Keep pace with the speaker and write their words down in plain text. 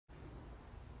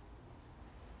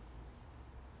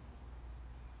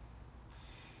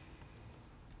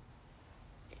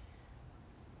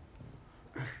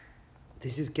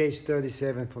This is case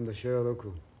 37 from the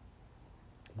Shoyoku.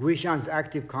 Guishan's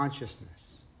active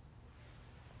consciousness.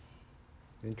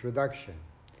 Introduction.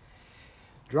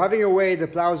 Driving away the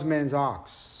plowsman's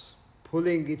ox,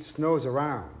 pulling its nose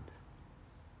around,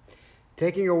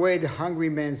 taking away the hungry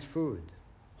man's food,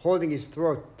 holding his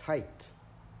throat tight.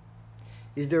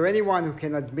 Is there anyone who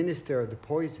can administer the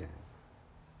poison?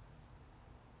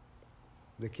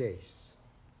 The case.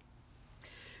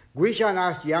 Guishan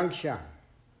asked Yangshan,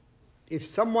 if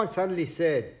someone suddenly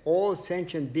said all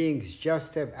sentient beings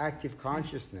just have active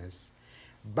consciousness,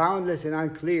 boundless and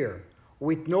unclear,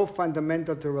 with no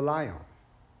fundamental to rely on,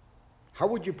 how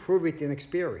would you prove it in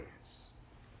experience?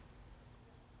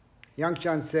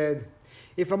 Yangshan said,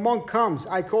 if a monk comes,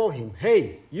 I call him,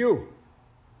 hey, you.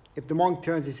 If the monk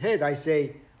turns his head, I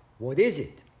say, what is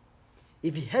it?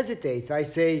 If he hesitates, I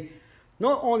say,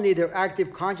 not only their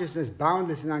active consciousness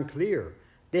boundless and unclear,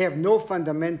 they have no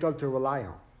fundamental to rely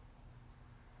on.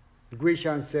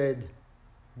 Guishan said,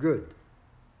 good.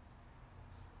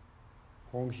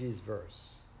 Hongshi's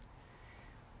verse.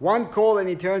 One call and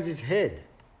he turns his head.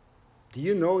 Do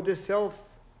you know the self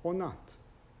or not?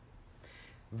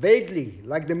 Vaguely,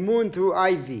 like the moon through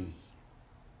ivy,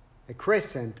 a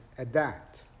crescent at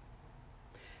that.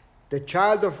 The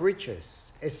child of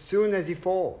riches, as soon as he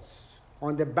falls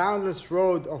on the boundless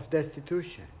road of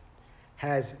destitution,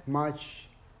 has much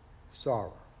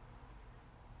sorrow.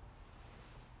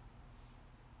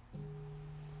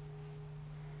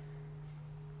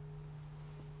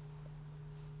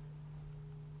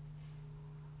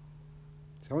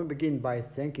 I want to begin by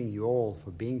thanking you all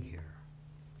for being here.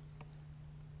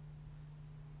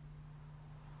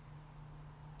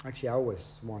 Actually, I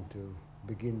always want to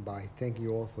begin by thanking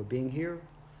you all for being here,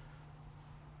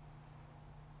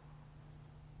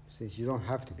 since you don't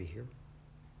have to be here.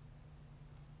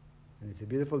 And it's a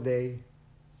beautiful day,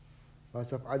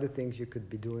 lots of other things you could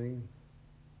be doing,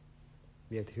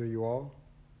 yet here you are.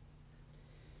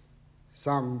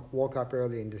 Some woke up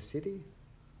early in the city,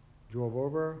 drove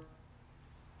over,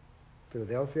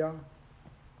 Philadelphia,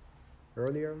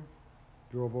 earlier,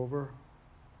 drove over.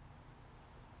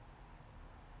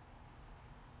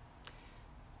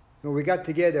 And we got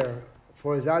together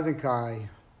for Zazenkai,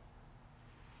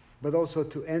 but also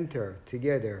to enter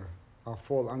together our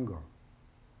fall Ango,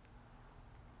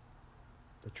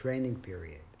 the training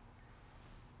period.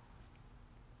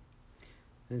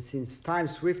 And since time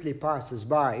swiftly passes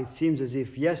by, it seems as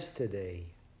if yesterday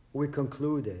we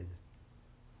concluded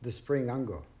the spring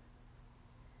Ango.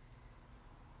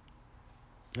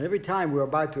 And every time we're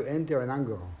about to enter an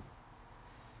Ango,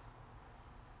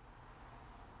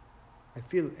 I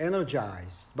feel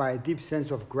energized by a deep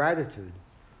sense of gratitude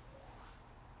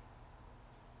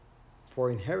for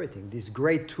inheriting this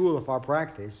great tool of our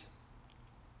practice,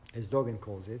 as Dogen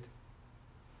calls it.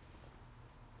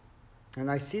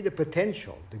 And I see the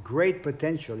potential, the great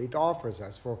potential it offers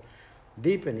us for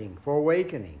deepening, for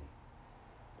awakening,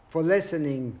 for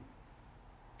lessening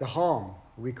the harm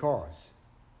we cause.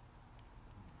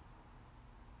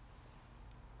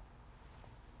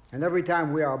 And every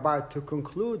time we are about to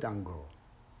conclude Ango,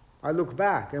 I look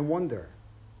back and wonder,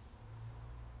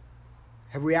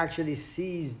 have we actually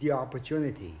seized the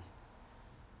opportunity?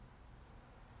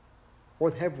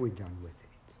 What have we done with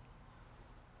it?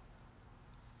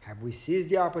 Have we seized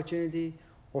the opportunity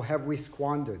or have we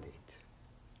squandered it?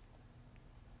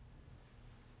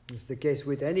 It's the case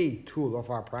with any tool of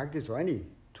our practice or any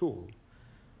tool.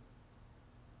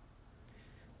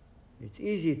 It's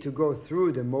easy to go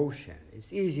through the motion.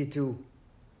 It's easy to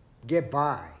get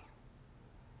by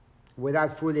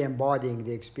without fully embodying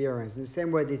the experience. In the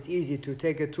same way, it's easy to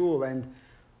take a tool and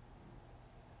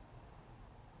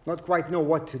not quite know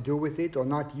what to do with it or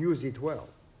not use it well.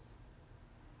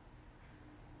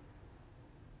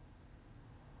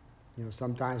 You know,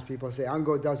 sometimes people say,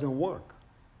 Ango doesn't work.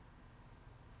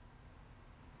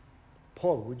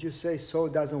 Paul, would you say so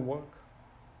doesn't work?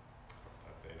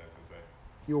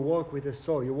 You work with a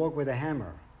saw, you work with a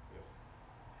hammer. Yes.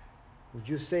 Would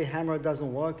you say hammer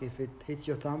doesn't work if it hits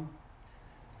your thumb?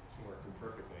 It's working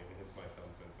perfectly if it hits my thumb,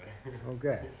 Sensei.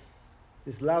 Okay.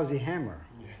 This lousy hammer.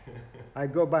 Yeah. I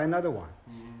go buy another one.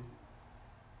 Mm-hmm.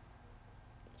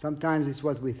 Sometimes it's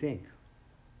what we think.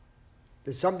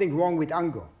 There's something wrong with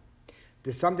Ango.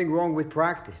 There's something wrong with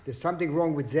practice. There's something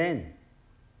wrong with Zen.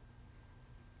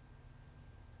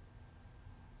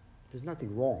 There's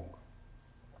nothing wrong.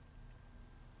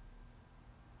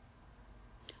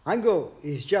 Ango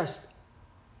is just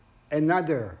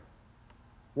another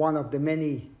one of the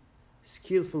many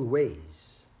skillful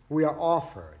ways we are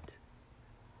offered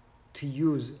to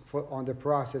use on the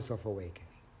process of awakening.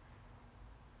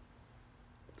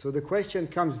 So the question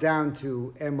comes down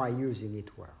to, am I using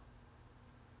it well?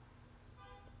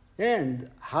 And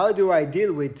how do I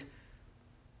deal with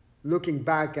looking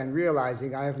back and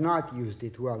realizing I have not used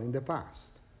it well in the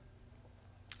past?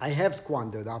 I have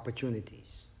squandered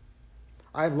opportunities.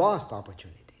 I have lost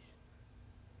opportunities.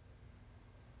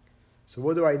 So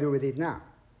what do I do with it now?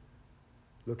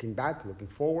 Looking back, looking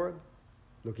forward,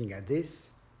 looking at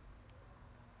this.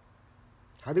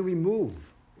 How do we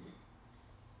move?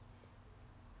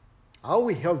 Are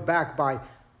we held back by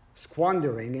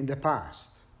squandering in the past?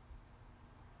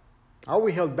 Are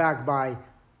we held back by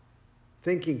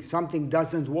thinking something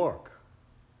doesn't work,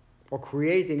 or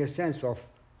creating a sense of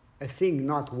a thing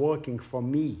not working for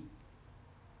me?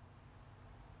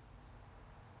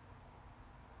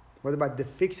 What about the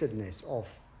fixedness of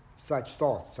such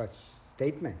thoughts, such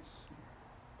statements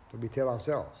that we tell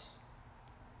ourselves?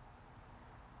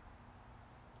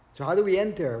 So how do we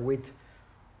enter with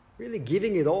really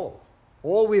giving it all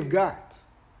we've got,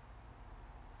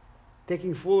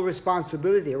 taking full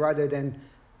responsibility rather than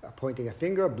pointing a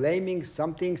finger, blaming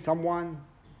something, someone?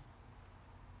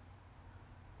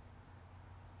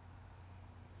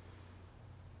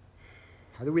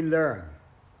 How do we learn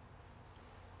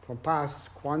from past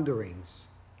squanderings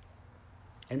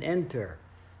and enter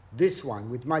this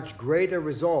one with much greater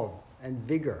resolve and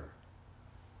vigor,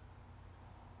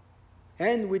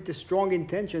 and with the strong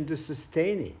intention to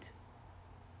sustain it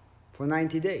for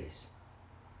 90 days?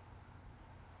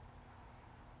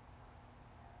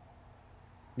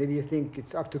 Maybe you think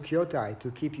it's up to Kyotai to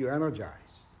keep you energized.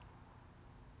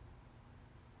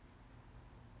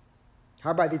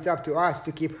 How about it's up to us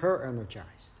to keep her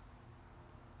energized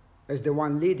as the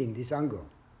one leading this Ango?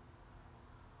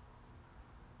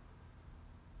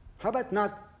 How about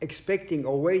not expecting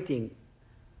or waiting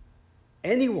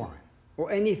anyone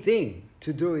or anything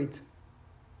to do it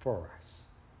for us?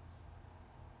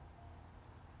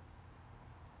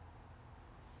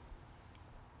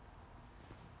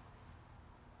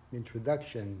 The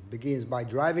introduction begins by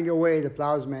driving away the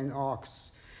plowsman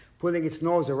ox, pulling its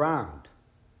nose around.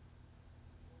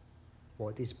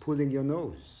 What is pulling your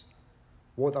nose?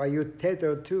 What are you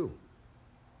tethered to?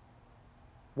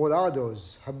 What are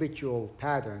those habitual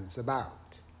patterns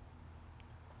about?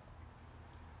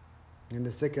 In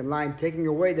the second line, taking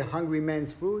away the hungry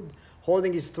man's food,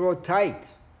 holding his throat tight.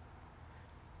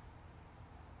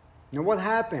 Now what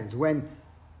happens when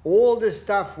all the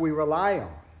stuff we rely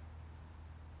on,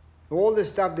 all the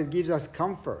stuff that gives us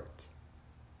comfort,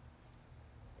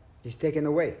 is taken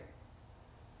away?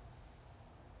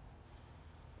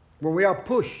 When we are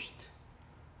pushed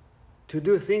to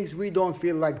do things we don't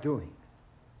feel like doing.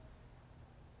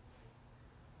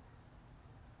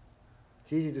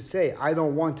 It's easy to say, I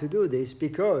don't want to do this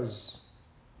because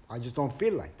I just don't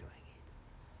feel like doing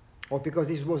it. Or because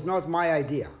this was not my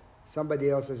idea, somebody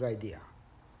else's idea.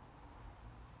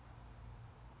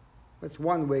 That's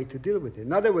one way to deal with it.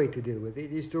 Another way to deal with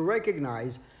it is to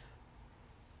recognize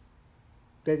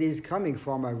that it is coming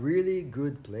from a really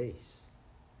good place.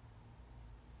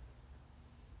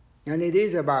 And it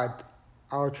is about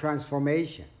our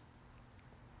transformation.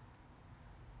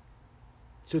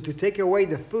 So to take away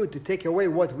the food, to take away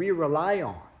what we rely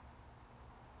on,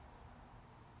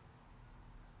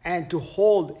 and to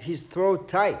hold his throat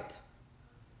tight.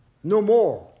 No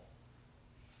more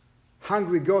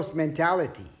hungry ghost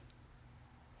mentality.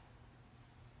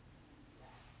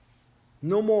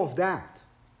 No more of that.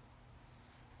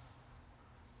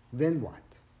 Then what?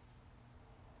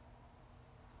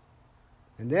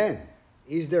 And then,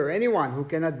 is there anyone who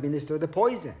can administer the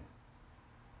poison?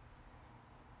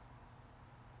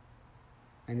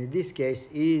 And in this case,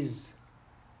 is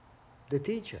the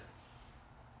teacher.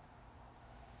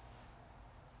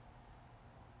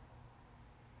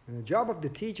 And the job of the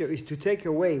teacher is to take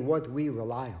away what we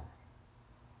rely on,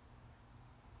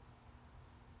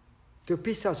 to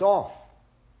piss us off,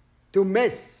 to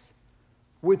mess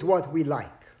with what we like.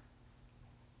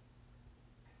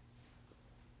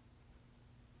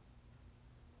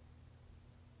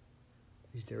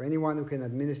 Is there anyone who can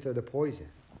administer the poison?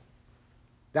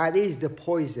 That is the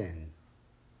poison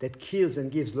that kills and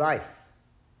gives life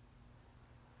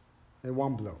in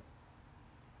one blow.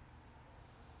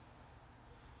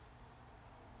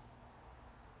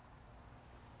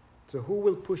 So who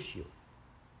will push you?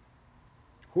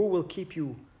 Who will keep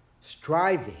you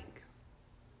striving?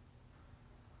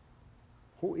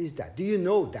 Who is that? Do you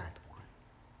know that one?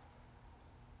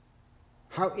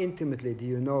 How intimately do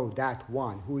you know that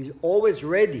one who is always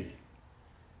ready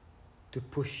to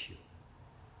push you?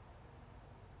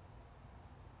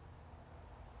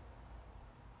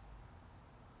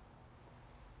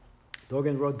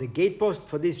 Dogen wrote, the gatepost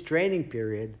for this training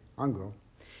period, Ango,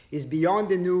 is beyond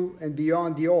the new and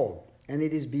beyond the old, and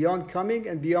it is beyond coming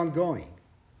and beyond going.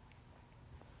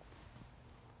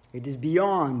 It is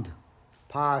beyond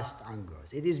past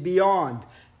Angos. It is beyond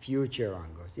future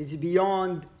Angos. It is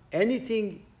beyond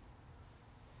anything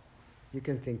you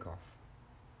can think of.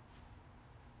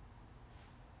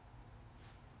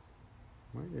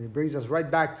 Right? And it brings us right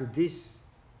back to this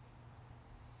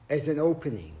as an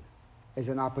opening, as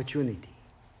an opportunity.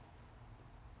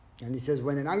 And he says,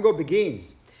 when an Ango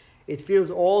begins, it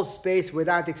fills all space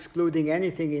without excluding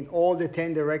anything in all the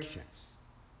 10 directions.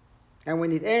 And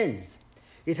when it ends,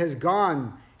 it has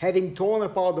gone, having torn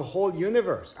apart the whole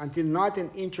universe until not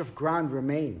an inch of ground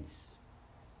remains.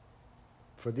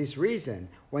 For this reason,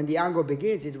 when the Ango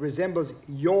begins, it resembles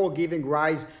your giving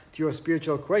rise to your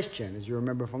spiritual question, as you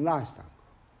remember from last time.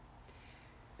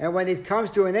 And when it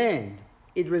comes to an end,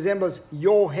 it resembles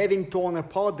your having torn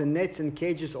apart the nets and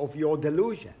cages of your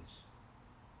delusions.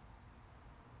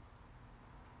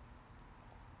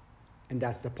 And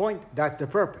that's the point, that's the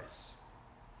purpose.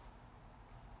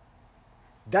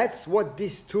 That's what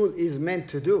this tool is meant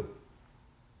to do.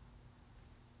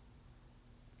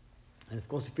 And of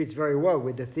course, it fits very well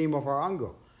with the theme of our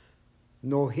Ango,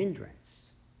 no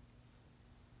hindrance.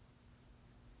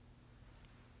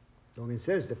 Dogen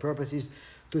says the purpose is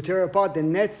to tear apart the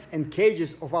nets and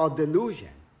cages of our delusion,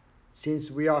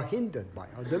 since we are hindered by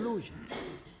our delusions.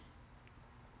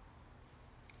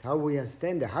 How do we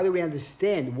understand that? How do we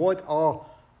understand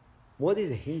what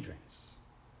is a hindrance?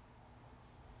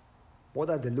 What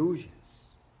are delusions?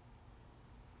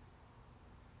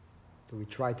 So we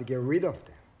try to get rid of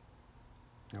them.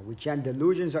 Now we chant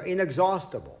delusions are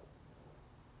inexhaustible.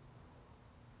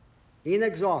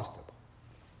 Inexhaustible.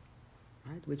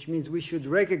 Right? Which means we should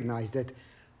recognize that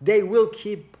they will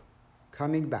keep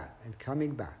coming back and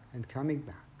coming back and coming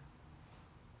back.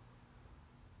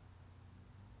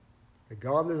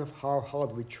 Regardless of how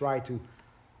hard we try to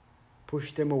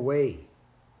push them away,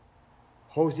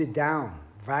 hose it down,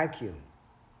 vacuum,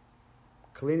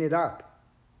 clean it up.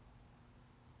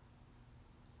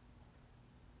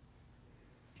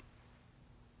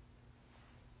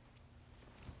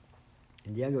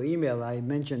 In the Ango email, I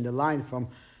mentioned the line from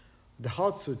the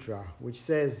Heart Sutra, which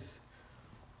says,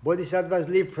 Bodhisattvas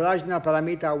live prajna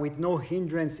paramita with no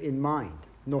hindrance in mind.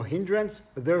 No hindrance,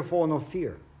 therefore no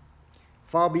fear.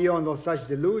 Far beyond all such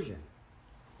delusion.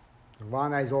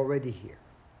 Nirvana is already here.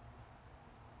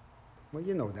 Well,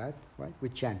 you know that, right? We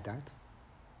chant that.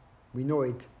 We know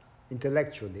it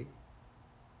intellectually.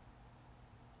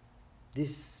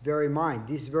 This very mind,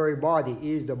 this very body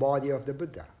is the body of the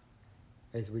Buddha,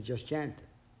 as we just chanted.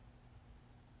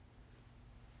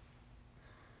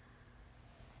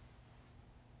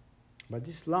 But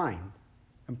this line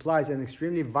implies an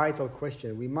extremely vital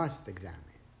question we must examine.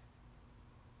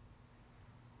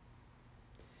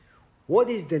 What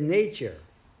is the nature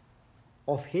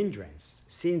of hindrance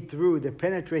seen through the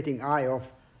penetrating eye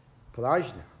of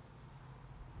prajna?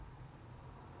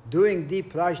 Doing the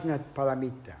prajna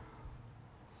paramita,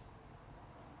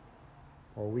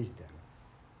 or wisdom.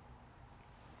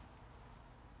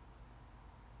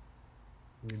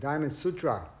 The Diamond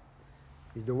Sutra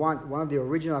is one of the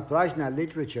original prajna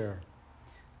literature.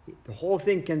 The whole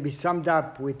thing can be summed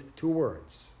up with 2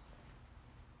 words.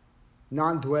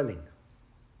 Non-dwelling.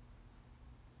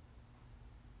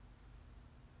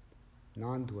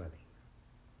 Non-dwelling.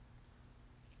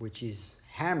 Which is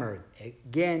hammered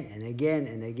again and again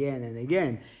and again and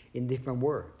again in different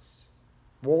words.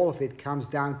 All of it comes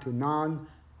down to non-dwelling.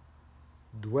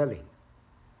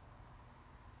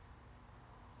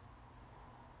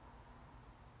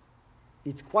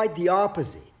 It's quite the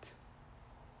opposite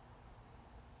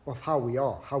of how we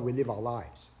are, how we live our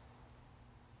lives.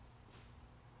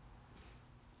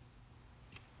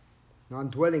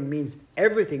 Non-dwelling means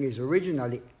everything is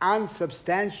originally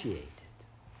unsubstantiated.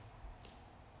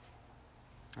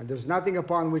 And there's nothing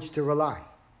upon which to rely.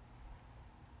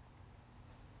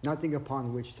 Nothing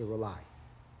upon which to rely.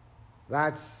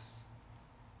 That's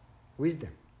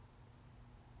wisdom.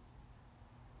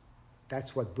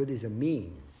 That's what Buddhism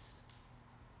means.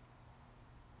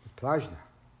 Prajna.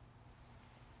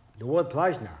 The word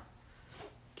prajna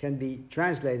can be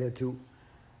translated to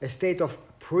a state of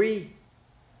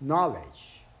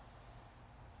pre-knowledge.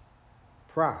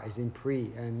 Pra as in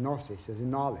pre and gnosis as in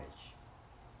knowledge.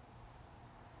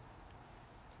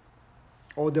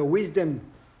 Or the wisdom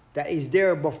that is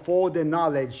there before the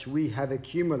knowledge we have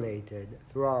accumulated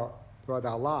throughout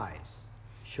our lives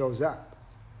shows up.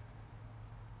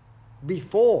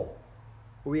 Before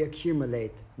we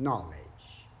accumulate knowledge,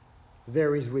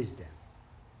 there is wisdom.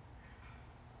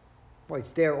 Well,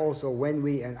 it's there also when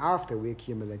we and after we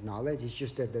accumulate knowledge. It's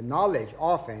just that the knowledge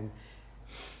often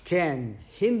can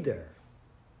hinder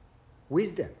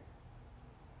wisdom.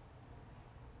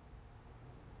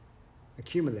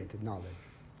 Accumulated knowledge,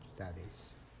 that is.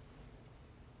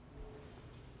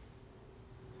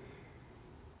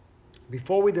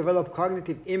 Before we develop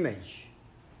cognitive image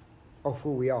of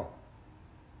who we are.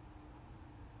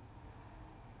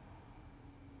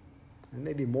 And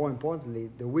maybe more importantly,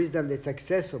 the wisdom that's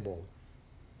accessible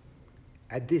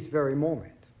at this very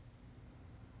moment.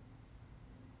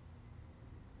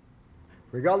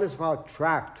 Regardless of how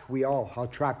trapped we are, how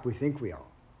trapped we think we are.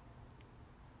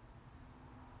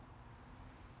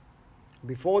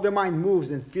 Before the mind moves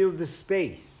and fills the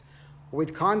space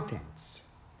with contents,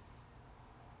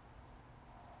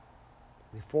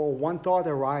 before one thought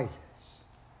arises,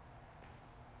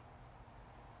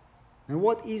 and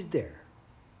what is there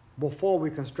before we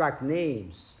construct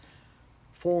names,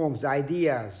 forms,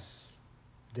 ideas,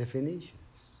 definitions?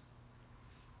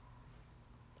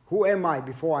 Who am I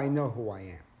before I know who I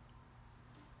am?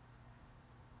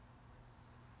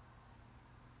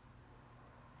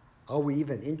 Are we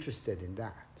even interested in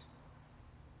that?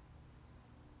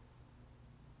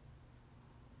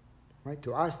 Right?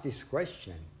 To ask this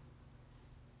question,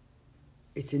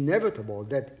 it's inevitable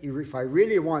that if I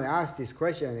really want to ask this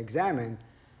question and examine,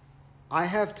 I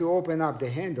have to open up the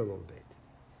hand a little bit,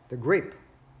 the grip.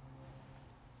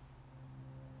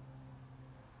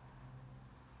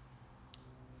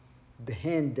 The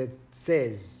hand that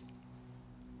says,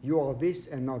 you are this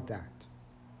and not that.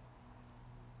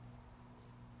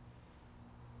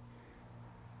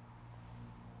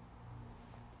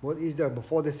 What is there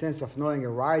before the sense of knowing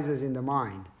arises in the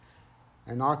mind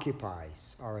and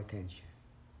occupies our attention?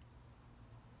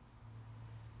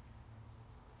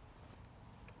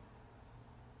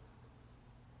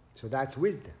 So that's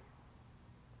wisdom.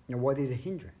 And what is a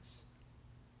hindrance?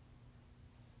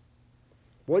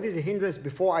 What is a hindrance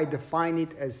before I define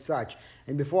it as such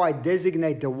and before I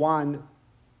designate the one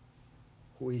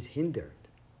who is hindered?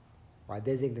 Or I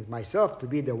designate myself to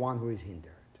be the one who is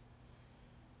hindered.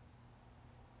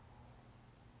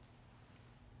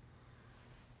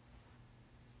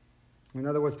 In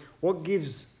other words, what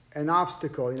gives an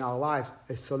obstacle in our lives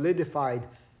a solidified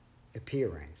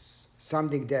appearance?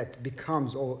 Something that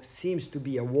becomes or seems to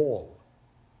be a wall.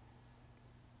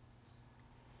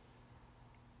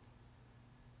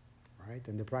 Right?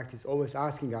 And the practice is always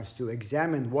asking us to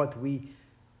examine what we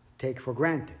take for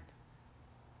granted.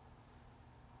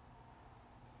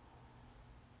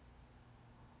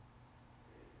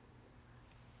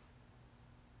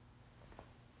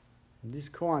 And this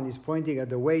koan is pointing at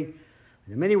the way,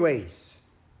 in many ways,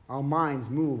 our minds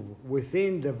move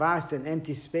within the vast and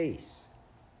empty space.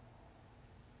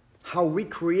 How we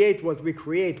create what we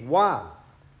create while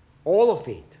all of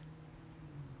it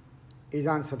is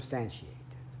unsubstantiated.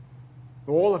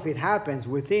 All of it happens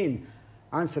within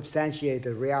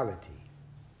unsubstantiated reality,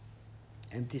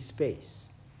 empty space.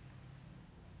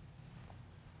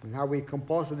 And how we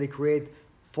compulsively create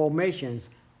formations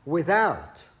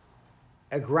without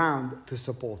a ground to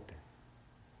support them.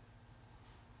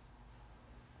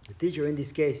 The teacher in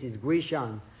this case is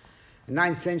Guishan, a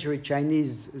 9th century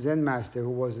Chinese Zen master who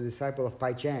was a disciple of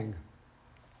Pai Cheng.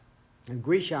 And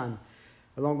Guishan,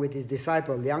 along with his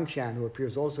disciple Liangshan, who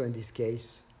appears also in this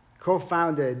case,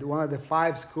 co-founded one of the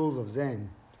 5 schools of Zen,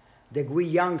 the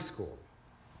Guiyang school.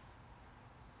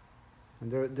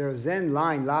 And their Zen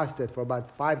line lasted for about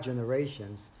 5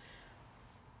 generations.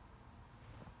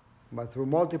 But through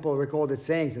multiple recorded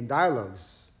sayings and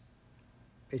dialogues,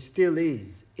 it still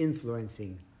is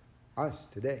influencing us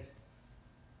today.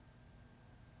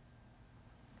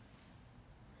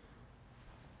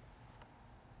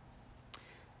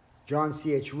 John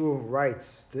C.H. Wu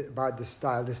writes about the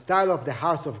style. The style of the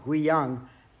house of Guiyang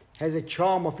has a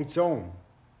charm of its own.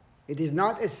 It is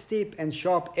not as steep and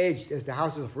sharp-edged as the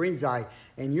houses of Rinzai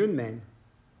and Yunmen,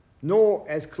 nor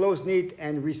as close-knit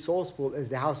and resourceful as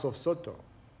the house of Soto,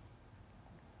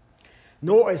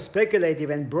 nor as speculative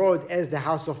and broad as the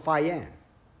house of Fayan.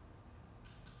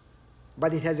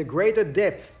 But it has a greater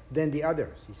depth than the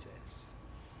others, he says.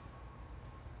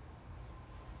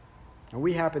 And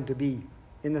we happen to be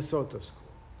in the Soto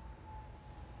school.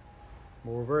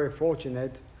 We're very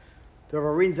fortunate to have a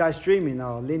Rinzai stream in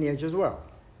our lineage as well.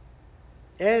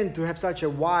 And to have such a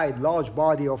wide, large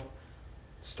body of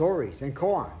stories and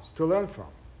koans to learn from.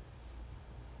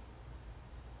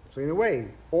 So in a way,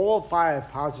 all 5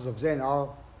 houses of Zen are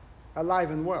alive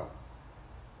and well.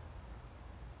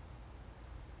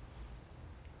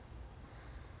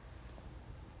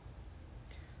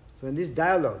 So in this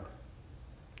dialogue,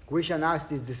 Guishan asked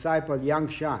his disciple Yang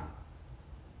Shan,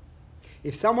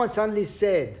 If someone suddenly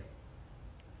said,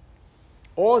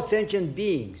 all sentient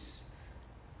beings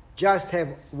just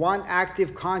have one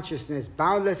active consciousness,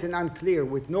 boundless and unclear,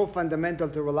 with no fundamental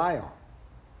to rely on,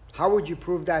 how would you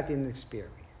prove that in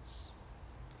experience?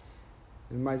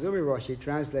 And Maizumi Roshi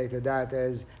translated that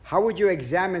as, how would you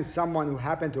examine someone who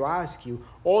happened to ask you,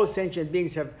 all sentient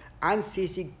beings have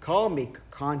unceasing karmic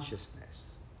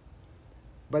consciousness,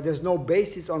 but there's no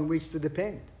basis on which to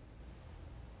depend?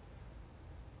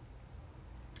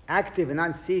 Active and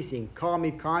unceasing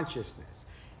karmic consciousness,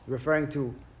 referring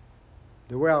to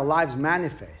the way our lives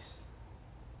manifest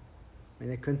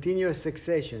in a continuous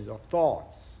succession of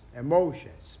thoughts,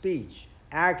 emotions, speech,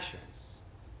 actions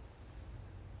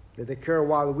that occur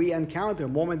while we encounter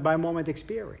moment by moment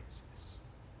experiences.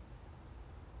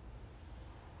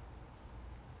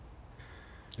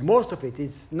 And most of it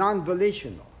is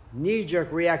non-volitional, knee-jerk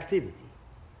reactivity,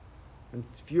 and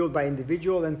it's fueled by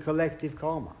individual and collective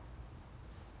karma.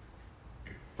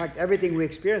 In fact, everything we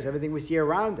experience, everything we see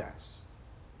around us,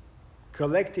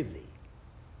 collectively,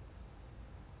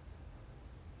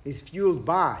 is fueled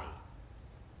by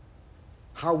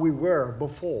how we were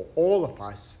before, all of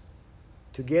us,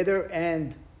 together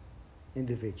and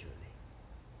individually.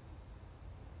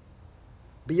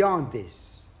 Beyond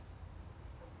this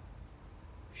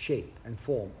shape and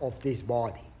form of this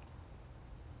body.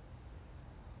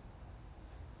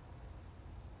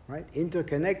 Right?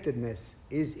 Interconnectedness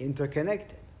is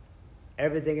interconnected.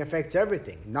 Everything affects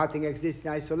everything. Nothing exists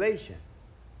in isolation.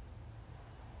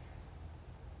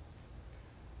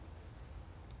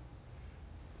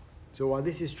 So while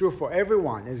this is true for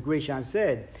everyone, as Guishan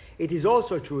said, it is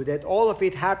also true that all of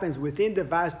it happens within the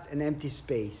vast and empty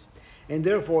space, and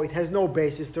therefore it has no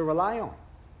basis to rely on.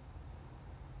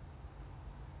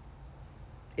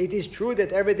 It is true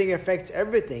that everything affects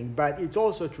everything, but it's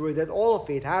also true that all of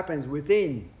it happens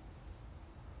within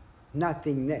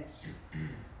nothingness.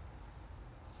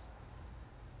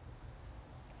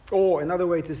 Or another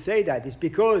way to say that is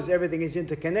because everything is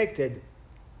interconnected,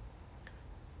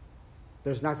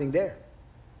 there's nothing there.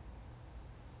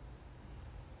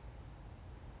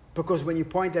 Because when you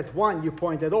point at one, you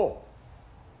point at all.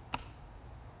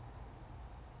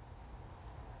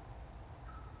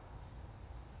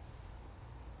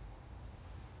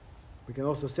 We can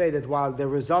also say that while the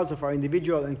results of our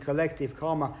individual and collective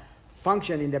karma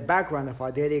function in the background of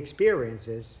our daily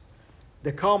experiences,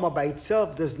 the karma by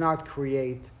itself does not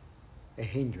create a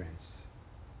hindrance,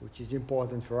 which is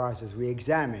important for us as we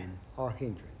examine our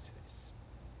hindrances.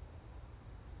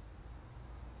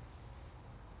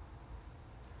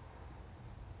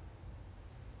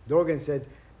 Dogen said,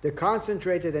 the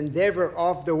concentrated endeavor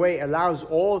of the way allows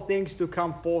all things to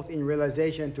come forth in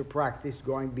realization to practice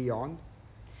going beyond,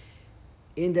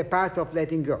 in the path of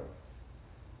letting go.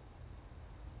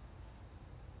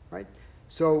 Right?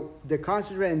 So the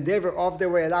concentrated endeavor of the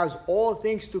way allows all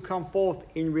things to come forth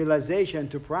in realization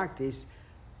to practice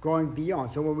going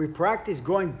beyond. So when we practice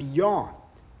going beyond,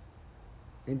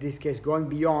 in this case going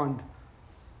beyond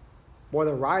what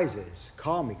arises,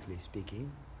 karmically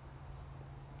speaking,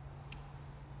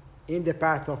 in the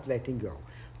path of letting go,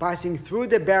 passing through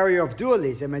the barrier of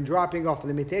dualism and dropping off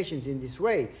limitations in this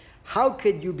way, how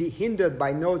could you be hindered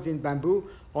by nodes in bamboo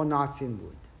or knots in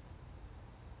wood?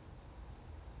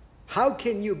 How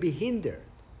can you be hindered?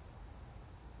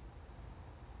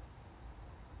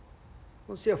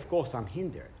 Don't say, of course I'm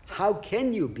hindered. How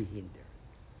can you be hindered?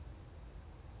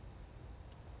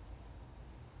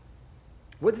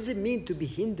 What does it mean to be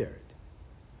hindered?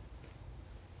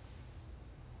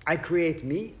 I create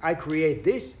me, I create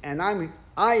this, and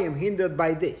I am hindered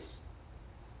by this.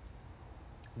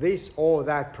 This or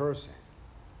that person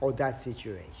or that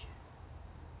situation.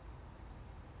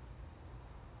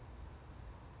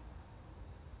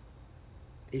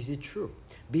 Is it true?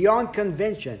 Beyond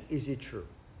convention, is it true?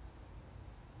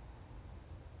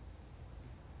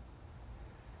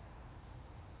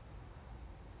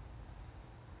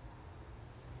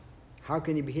 How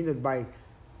can you be hindered by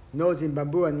nodes in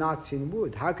bamboo and knots in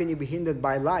wood? How can you be hindered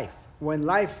by life when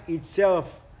life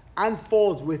itself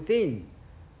unfolds within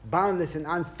boundless and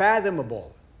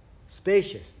unfathomable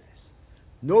spaciousness,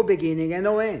 no beginning and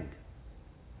no end?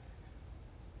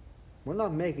 We're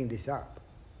not making this up.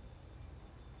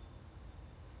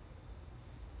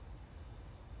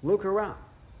 Look around.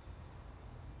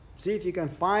 See if you can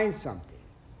find something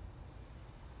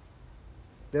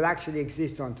that actually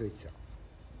exists unto itself,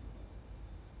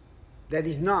 that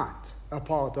is not a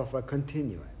part of a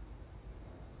continuum.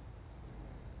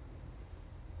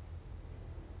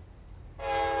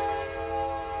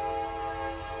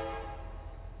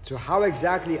 So how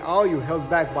exactly are you held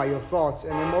back by your thoughts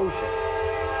and emotions?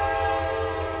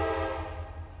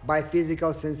 by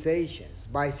physical sensations,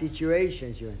 by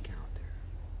situations you encounter,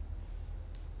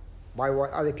 by what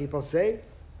other people say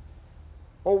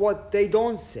or what they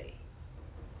don't say,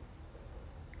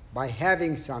 by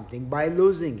having something, by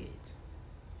losing it.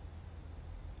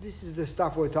 This is the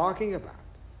stuff we're talking about.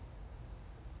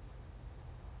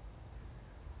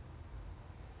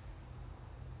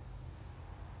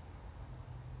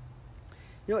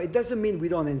 You know, it doesn't mean we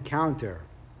don't encounter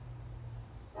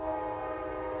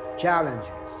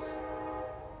challenges,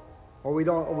 or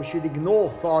we should ignore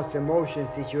thoughts, emotions,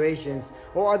 situations,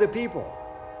 or other people,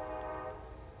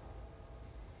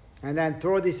 and then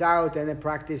throw this out and then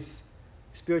practice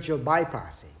spiritual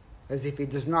bypassing as if it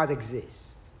does not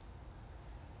exist.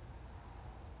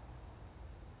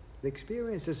 The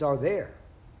experiences are there.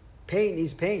 Pain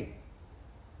is pain.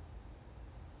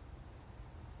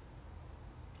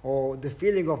 Or the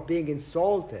feeling of being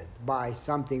insulted by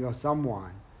something or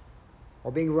someone,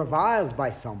 or being reviled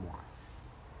by someone,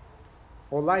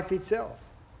 or life itself.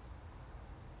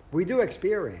 We do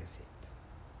experience it.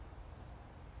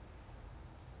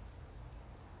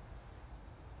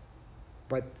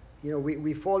 But, you know,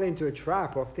 we fall into a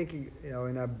trap of thinking, you know,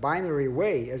 in a binary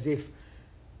way, as if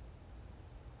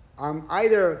I'm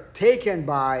either taken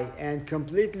by and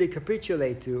completely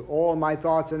capitulate to all my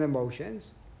thoughts and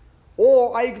emotions,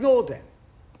 or I ignore them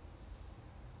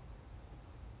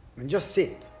and just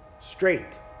sit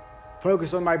straight,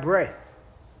 focus on my breath.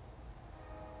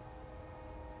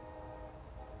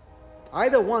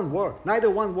 Either one works, neither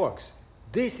one works.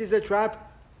 This is a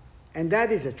trap and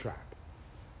that is a trap.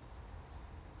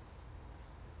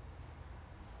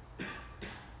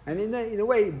 And in a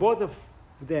way, both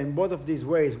of these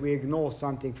ways, we ignore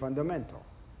something fundamental.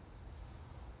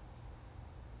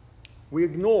 We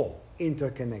ignore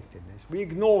interconnectedness. We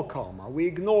ignore karma. We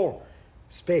ignore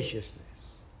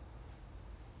spaciousness.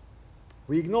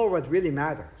 We ignore what really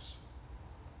matters.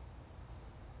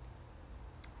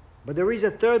 But there is a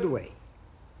third way,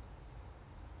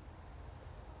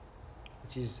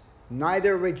 which is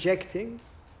neither rejecting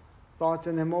thoughts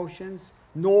and emotions,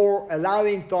 nor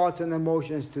allowing thoughts and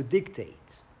emotions to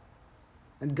dictate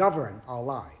and govern our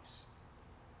lives.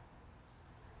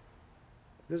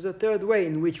 There's a third way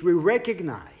in which we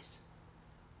recognize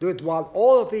that while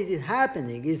all of it is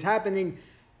happening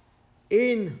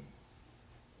in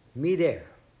midair,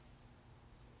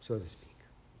 so to speak.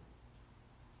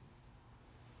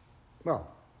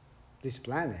 Well, this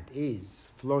planet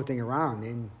is floating around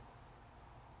in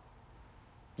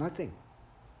nothing,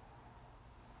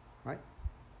 right?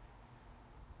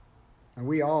 And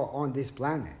we are on this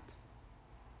planet.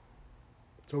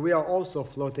 So we are also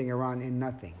floating around in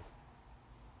nothing.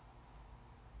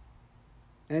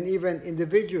 And even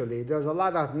individually, there's a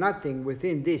lot of nothing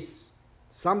within this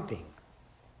something.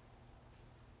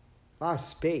 A lot of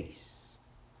space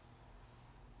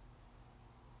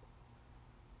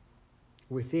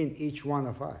within each one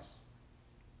of us.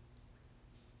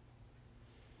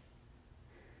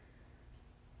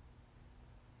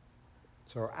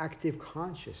 So our active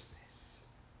consciousness,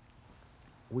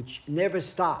 which never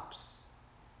stops,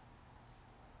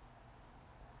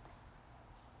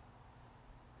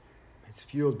 it's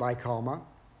fueled by karma,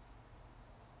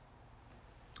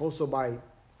 also by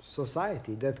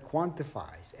society that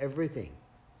quantifies everything,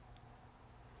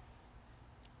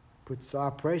 puts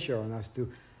pressure on us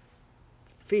to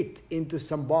fit into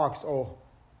some box or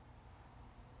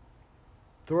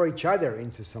throw each other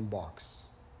into some box.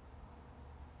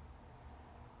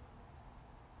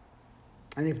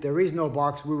 And if there is no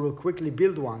box, we will quickly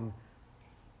build one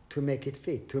to make it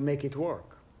fit, to make it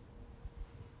work.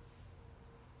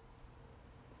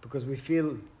 Because we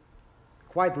feel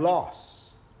quite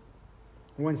lost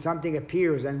when something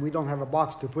appears and we don't have a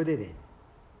box to put it in.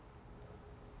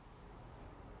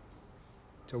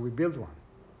 So we build one.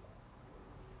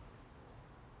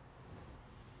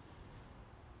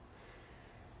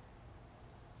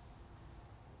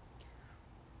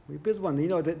 We build one. You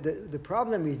know, the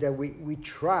problem is that we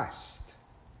trust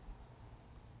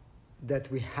that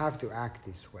we have to act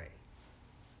this way.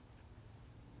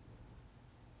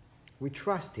 We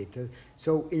trust it.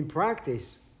 So in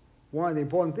practice, one of the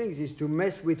important things is to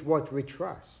mess with what we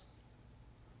trust,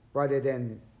 rather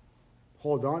than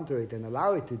hold on to it and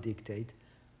allow it to dictate,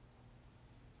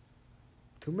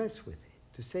 to mess with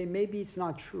it, to say maybe it's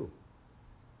not true.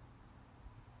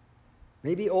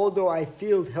 Maybe although I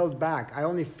feel held back, I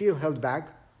only feel held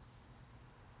back,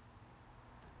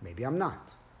 maybe I'm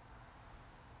not.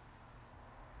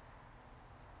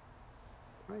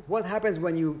 Right? What happens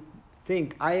when you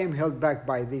think, I am held back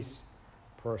by this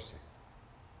person?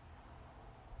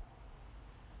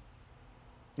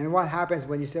 And what happens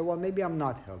when you say, well, maybe I'm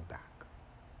not held back?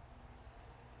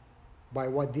 by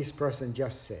what this person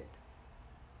just said.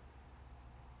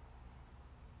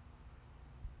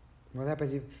 What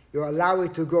happens if you allow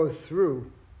it to go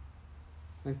through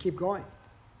and keep going?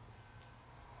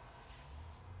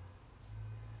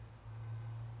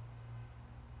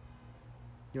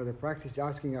 The practice is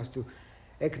asking us to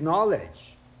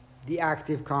acknowledge the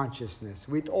active consciousness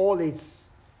with all its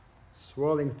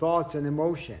swirling thoughts and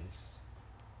emotions,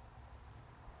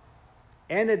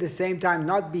 and at the same time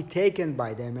not be taken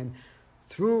by them, and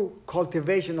through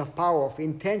cultivation of power of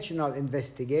intentional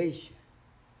investigation,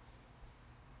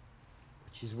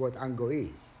 which is what Ango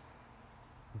is,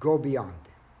 go beyond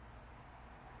them.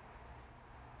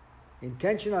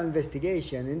 Intentional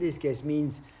investigation in this case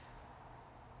means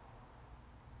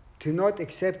to not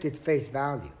accept it face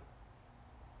value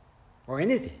or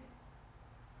anything.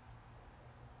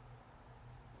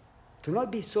 To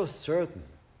not be so certain.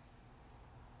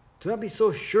 To not be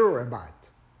so sure about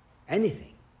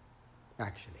anything,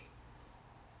 actually.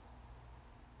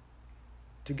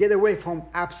 To get away from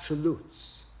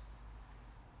absolutes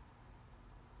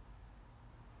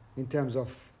in terms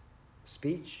of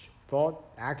speech, thought,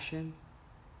 action.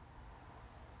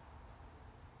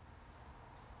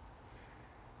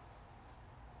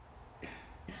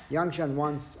 Yangshan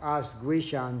once asked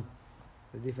Guishan, on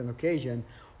a different occasion,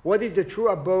 what is the true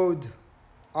abode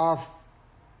of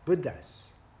Buddhas?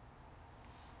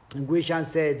 And Guishan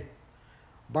said,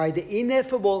 by the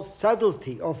ineffable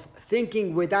subtlety of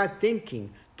thinking without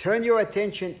thinking, turn your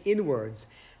attention inwards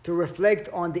to reflect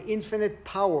on the infinite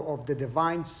power of the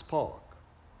divine spark.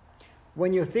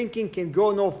 When your thinking can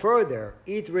go no further,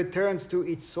 it returns to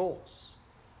its source.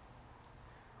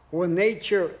 When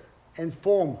nature and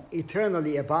form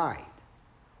eternally abide,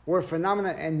 where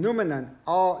phenomena and noumenon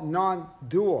are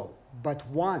non-dual but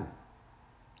one,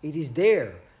 it is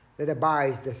there that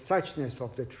abides the suchness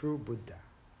of the true Buddha.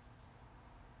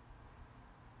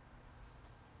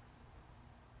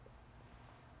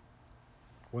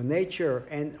 Where nature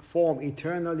and form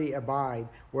eternally abide,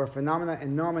 where phenomena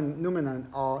and noumenon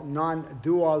are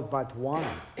non-dual but one.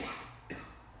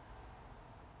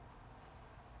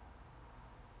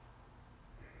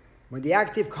 When the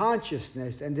active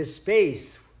consciousness and the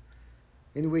space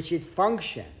in which it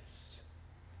functions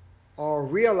are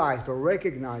realized or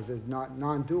recognized as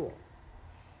non-dual.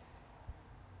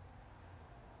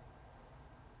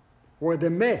 Where the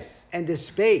mess and the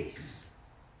space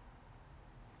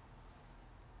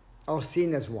are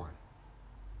seen as one.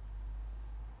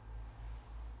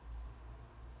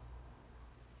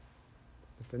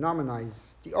 The phenomena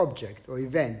is the object or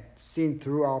event seen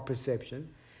through our perception,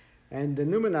 and the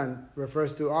noumenon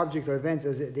refers to objects or events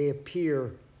as they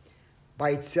appear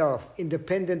by itself,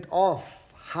 independent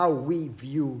of how we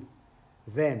view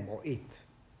them or it.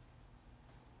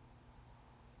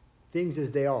 Things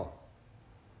as they are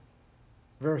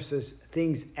versus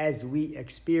things as we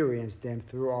experience them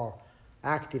through our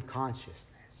active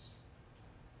consciousness.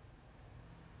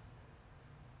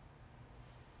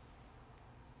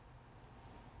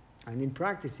 And in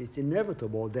practice, it's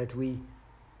inevitable that we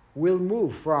will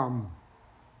move from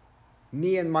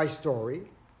me and my story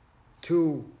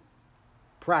to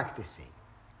practicing.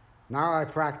 Now I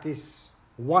practice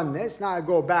oneness. Now I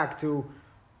go back to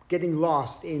getting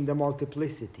lost in the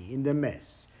multiplicity, in the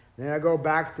mess. Then I go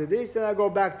back to this, and I go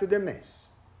back to the mess.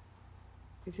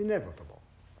 It's inevitable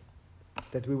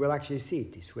that we will actually see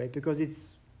it this way because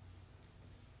it's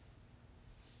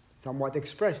somewhat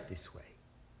expressed this way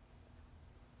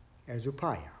as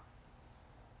upaya.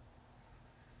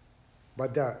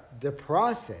 But the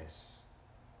process,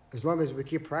 as long as we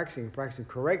keep practicing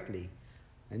correctly,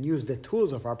 and use the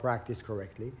tools of our practice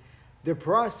correctly, the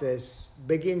process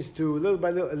begins to little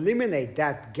by little eliminate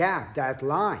that gap, that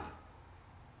line.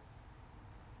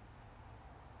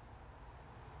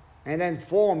 And then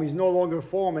form is no longer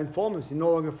form, and formless is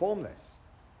no longer formless.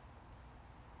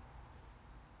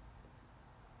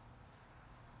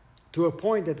 To a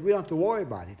point that we don't have to worry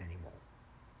about it anymore.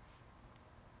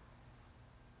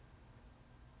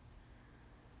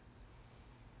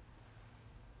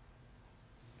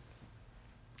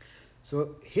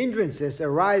 So hindrances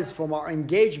arise from our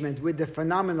engagement with the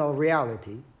phenomenal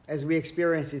reality as we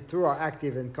experience it through our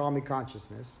active and karmic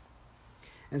consciousness.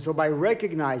 And so by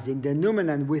recognizing the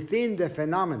noumenon within the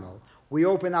phenomenal, we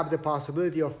open up the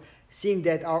possibility of seeing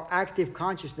that our active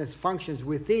consciousness functions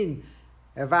within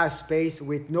a vast space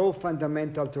with no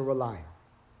fundamental to rely on.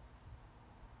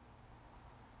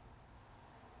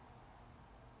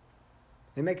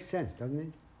 It makes sense, doesn't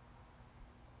it?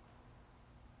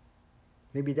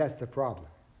 Maybe that's the problem.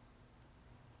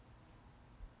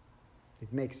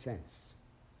 It makes sense.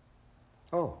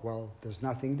 Oh, well, there's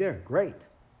nothing there. Great.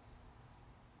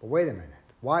 But wait a minute.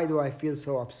 Why do I feel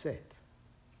so upset?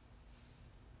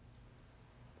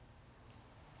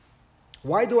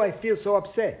 Why do I feel so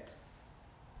upset?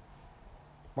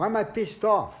 Why am I pissed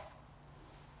off?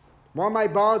 Why am I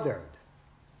bothered?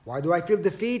 Why do I feel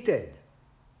defeated?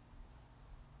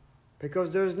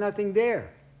 Because there is nothing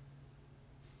there.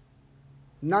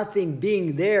 Nothing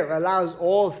being there allows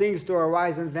all things to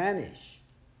arise and vanish.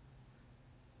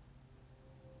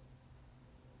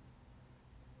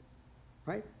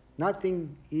 Right?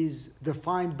 Nothing is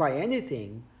defined by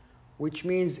anything, which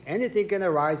means anything can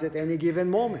arise at any given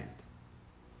moment,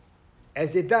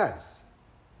 as it does.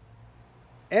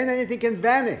 And anything can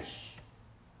vanish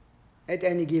at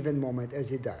any given moment,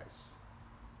 as it does.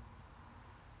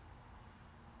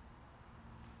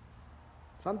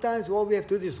 Sometimes all we have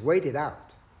to do is wait it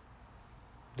out.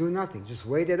 Do nothing, just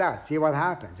wait it out, see what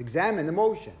happens. Examine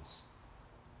emotions.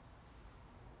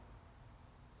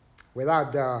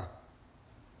 Without the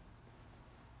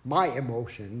my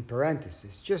emotion, in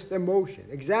parentheses, just emotion.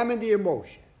 Examine the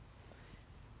emotion.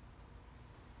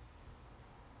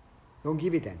 Don't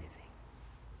give it anything.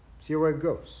 See where it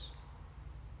goes.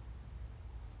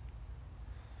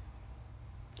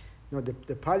 No,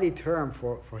 the Pali term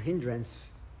for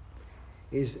hindrance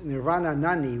is nirvana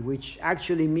nani, which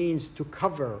actually means to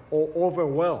cover or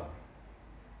overwhelm.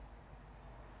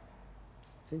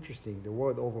 It's interesting, the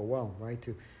word overwhelm, right?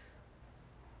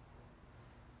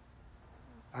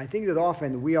 I think that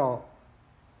often we are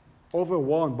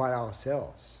overwhelmed by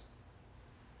ourselves.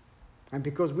 And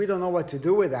because we don't know what to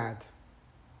do with that,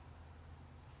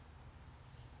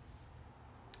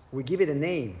 we give it a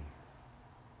name.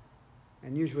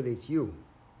 And usually it's you,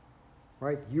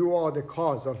 right? You are the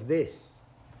cause of this.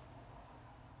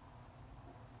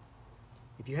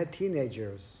 If you had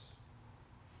teenagers,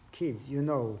 kids, you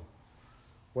know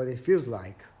what it feels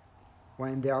like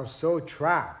when they are so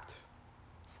trapped.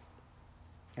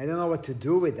 I don't know what to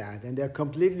do with that, and they're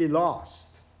completely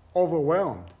lost,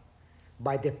 overwhelmed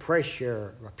by the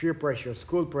pressure, peer pressure,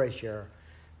 school pressure,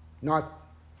 not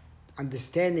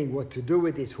understanding what to do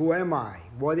with this. Who am I?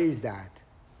 What is that?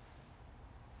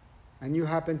 And you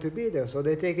happen to be there, so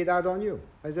they take it out on you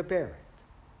as a parent.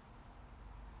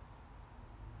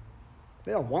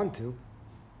 They don't want to.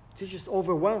 They're just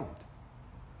overwhelmed.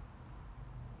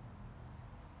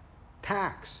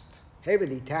 Taxed,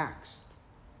 heavily taxed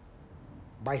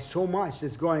by so much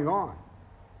that's going on.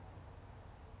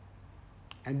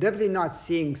 And definitely not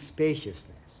seeing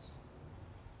spaciousness.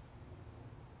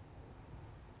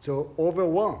 So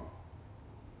overwhelm.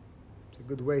 It's a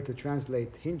good way to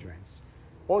translate hindrance.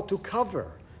 Or to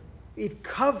cover. It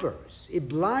covers, it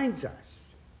blinds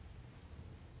us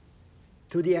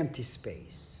to the empty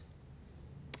space.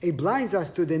 It blinds us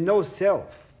to the no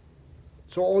self.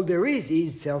 So all there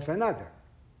is self and other.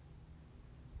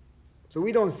 So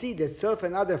we don't see that self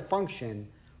and other function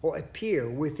or appear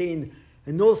within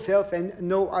no self and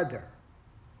no other.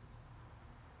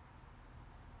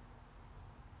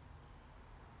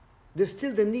 There's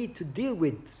still the need to deal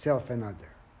with self and other.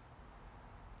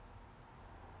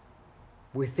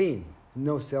 Within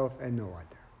no self and no other.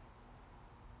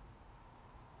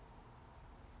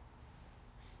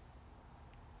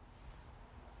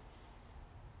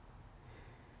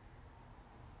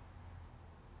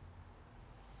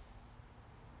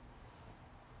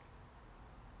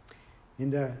 In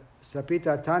the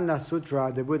Satipatthana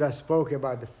Sutra, the Buddha spoke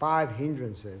about the 5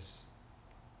 hindrances,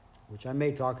 which I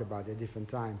may talk about at a different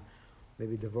time,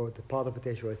 maybe devote a part of a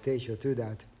teisho to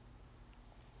that.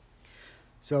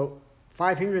 So,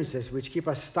 5 hindrances which keep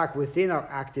us stuck within our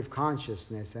active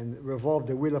consciousness and revolve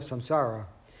the wheel of samsara.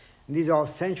 And these are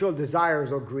sensual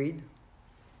desires or greed,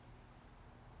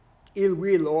 ill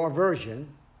will or aversion,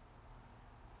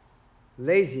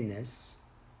 laziness,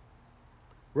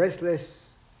 restless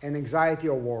and anxiety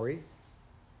or worry,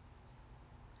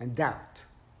 and doubt.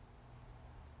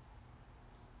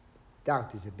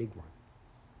 Doubt is a big one.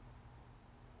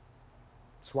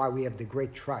 That's why we have the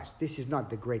great trust. This is not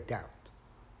the great doubt,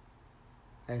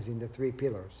 as in the 3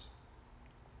 pillars.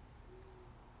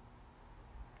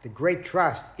 The great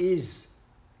trust is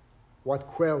what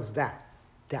quells that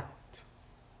doubt.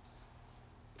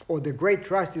 Or the great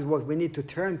trust is what we need to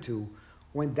turn to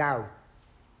when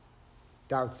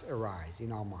doubts arise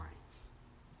in our minds.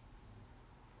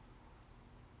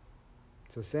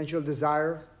 So sensual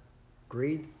desire,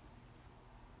 greed,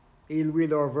 ill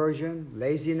will or aversion,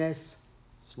 laziness,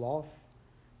 sloth,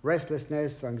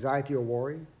 restlessness, anxiety or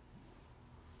worry,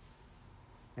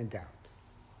 and doubt.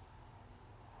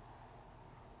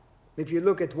 If you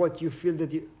look at what you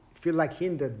feel like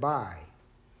hindered by,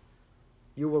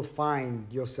 you will find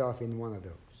yourself in one of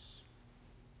those.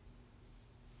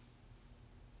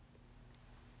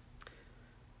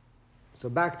 So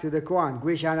back to the koan.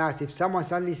 Guishan asked, if someone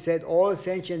suddenly said all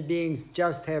sentient beings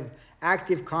just have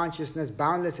active consciousness,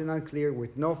 boundless and unclear,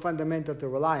 with no fundamental to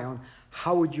rely on,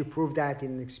 how would you prove that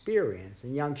in experience?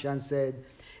 And Yangshan said,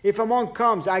 if a monk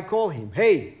comes, I call him,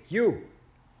 hey, you.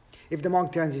 If the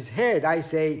monk turns his head, I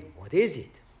say, what is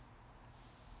it?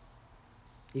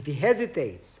 If he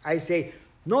hesitates, I say,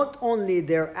 not only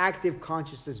their active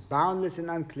consciousness boundless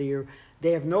and unclear,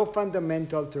 they have no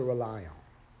fundamental to rely on.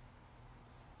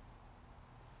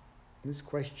 This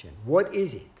question, what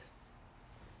is it?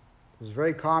 It was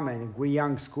very common in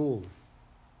Guiyang school,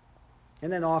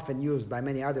 and then often used by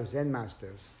many other Zen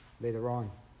masters later on.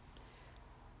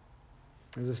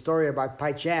 There's a story about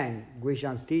Pai Chang,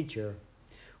 Guishan's teacher,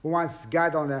 who once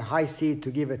got on a high seat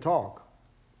to give a talk.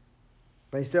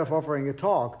 But instead of offering a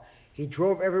talk, he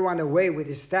drove everyone away with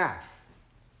his staff.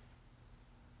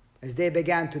 As they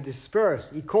began to disperse,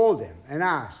 he called them and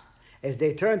asked. As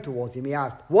they turned towards him, he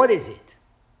asked, what is it?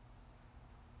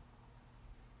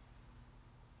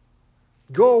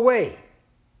 Go away.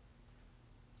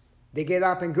 They get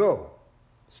up and go.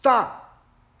 Stop.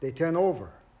 They turn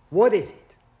over. What is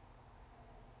it?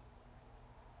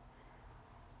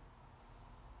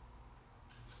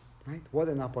 Right? What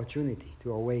an opportunity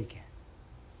to awaken.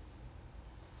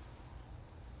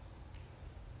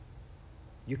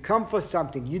 You come for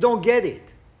something, you don't get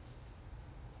it.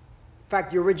 In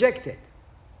fact, you reject it.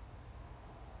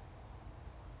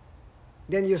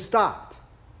 Then you stopped.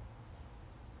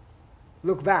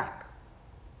 Look back.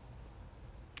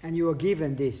 And you are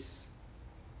given this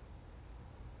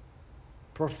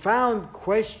profound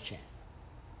question.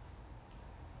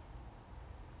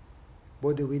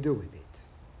 What do we do with it?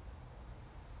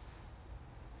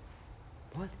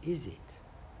 What is it?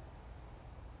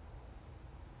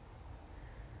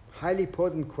 Highly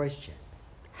potent question.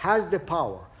 Has the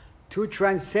power to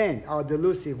transcend our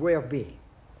delusive way of being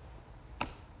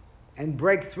and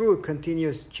break through a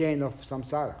continuous chain of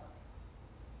samsara.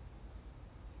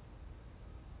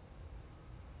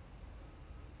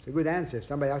 It's a good answer. If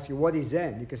somebody asks you, what is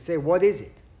Zen? You can say, what is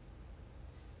it?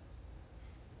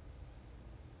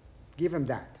 Give him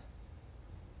that.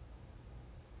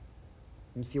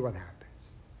 And see what happens.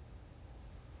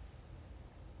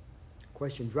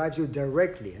 Question drives you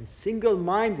directly and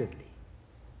single-mindedly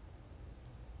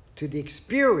to the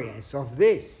experience of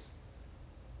this,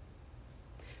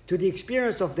 to the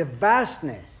experience of the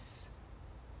vastness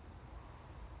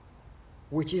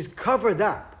which is covered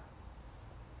up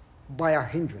by our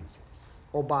hindrances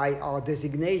or by our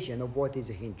designation of what is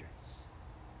a hindrance.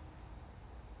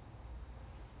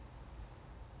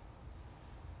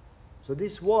 So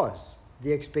this was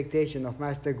the expectation of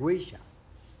Master Guishan,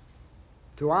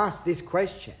 to ask this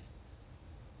question.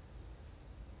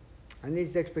 And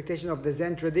it's the expectation of the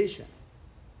Zen tradition.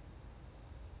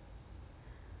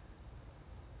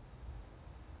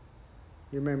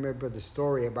 You remember the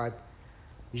story about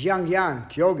Jiang Yan,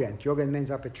 Kyogen. Kyogen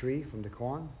means up a tree from the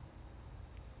koan.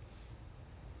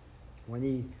 When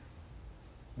he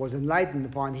was enlightened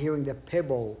upon hearing the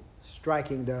pebble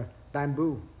striking the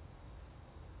bamboo.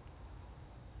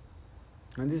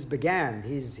 And this began,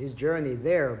 his journey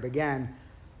there began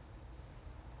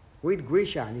with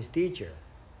Guishan, his teacher,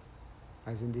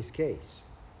 as in this case.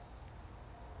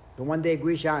 So one day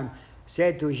Guishan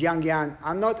said to Jiang Yan,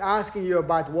 I'm not asking you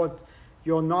about what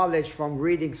your knowledge from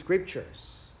reading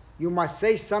scriptures. You must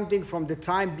say something from the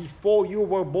time before you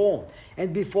were born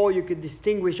and before you could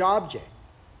distinguish objects.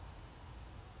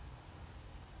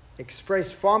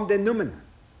 Express from the noumenon.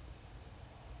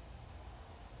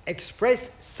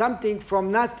 Express something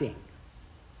from nothing.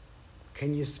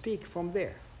 Can you speak from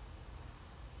there?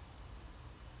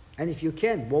 And if you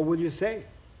can, what will you say?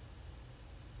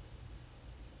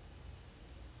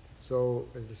 So,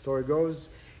 as the story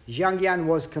goes, Jiang Yan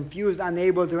was confused,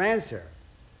 unable to answer.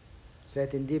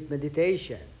 Sat in deep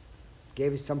meditation,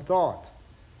 gave it some thought.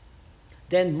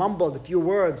 Then mumbled a few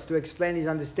words to explain his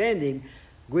understanding.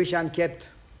 Guishan kept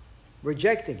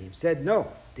rejecting him, said, no,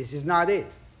 this is not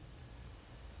it.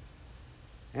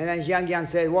 And then Jiang Yan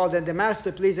said, well, then the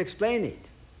master, please explain it.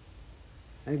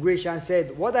 And Guishan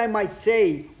said, what I might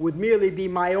say would merely be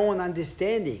my own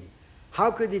understanding.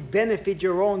 How could it benefit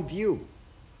your own view?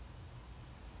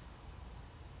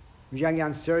 Jiang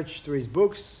Yan searched through his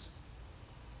books,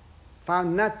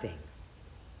 found nothing,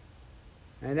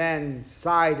 and then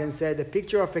sighed and said, a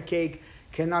picture of a cake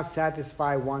cannot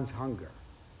satisfy one's hunger.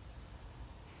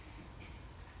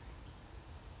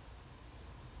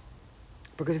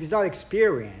 Because if it's not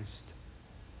experienced,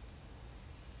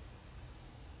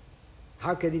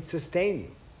 how can it sustain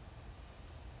you?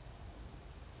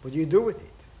 What do you do with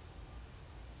it?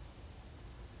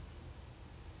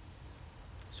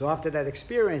 So after that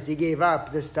experience, he gave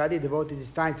up the study, devoted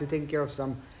his time to taking care of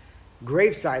some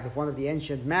gravesite of one of the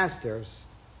ancient masters,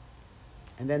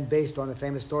 and then based on a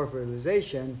famous story of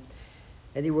realization,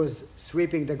 and he was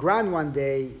sweeping the ground one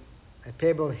day, a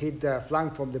pebble hit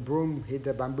flung from the broom, hit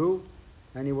the bamboo,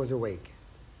 and he was awake.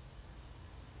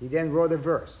 He then wrote a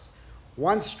verse.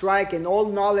 One strike and all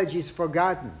knowledge is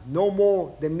forgotten, no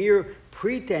more the mere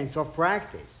pretense of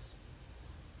practice.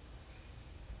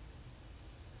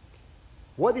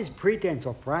 What is pretense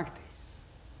of practice?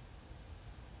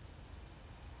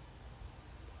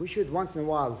 We should once in a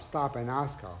while stop and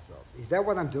ask ourselves, is that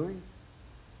what I'm doing?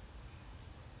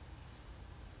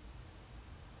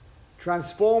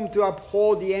 Transformed to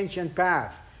uphold the ancient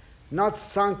path, not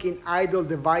sunk in idle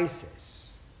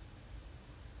devices.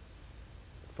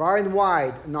 Far and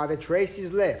wide, not a trace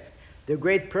is left. The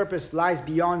great purpose lies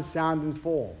beyond sound and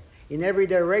form. In every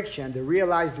direction, the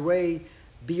realized way,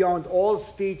 beyond all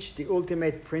speech, the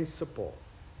ultimate principle.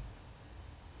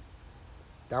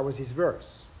 That was his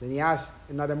verse. Then he asked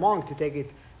another monk to take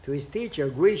it to his teacher,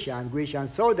 Guishan. Guishan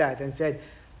saw that and said,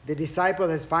 the disciple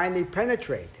has finally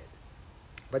penetrated.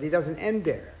 But it doesn't end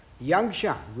there.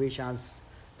 Yangshan, Guishan's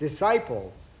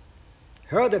disciple,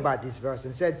 heard about this verse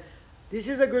and said, this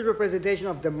is a good representation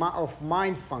of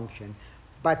mind function,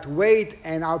 but wait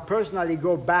and I'll personally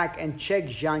go back and check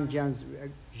Zhang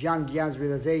Jian's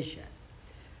realization.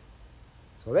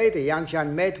 So later,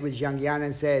 Yangshan met with Zhang Jian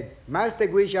and said, Master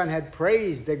Guishan had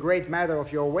praised the great matter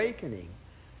of your awakening.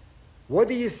 What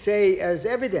do you say as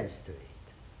evidence to it?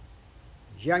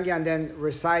 Zhang Jian then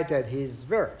recited his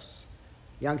verse.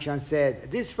 Yangshan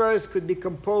said, this verse could be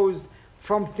composed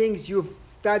from things you've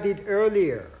studied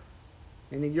earlier,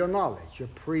 meaning your knowledge,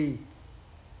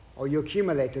 your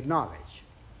accumulated knowledge.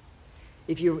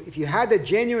 If you had a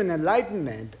genuine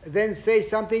enlightenment, then say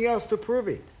something else to prove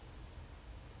it.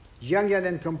 Zhang Jian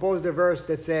then composed a verse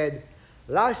that said,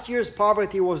 last year's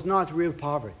poverty was not real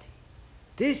poverty.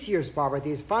 This year's poverty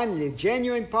is finally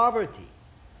genuine poverty,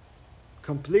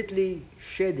 completely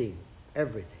shedding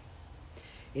everything.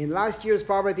 In last year's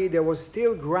poverty, there was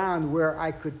still ground where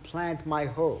I could plant my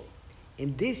hoe.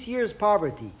 In this year's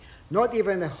poverty, not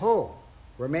even a hoe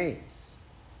remains.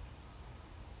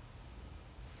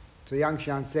 So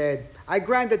Yangshan said, I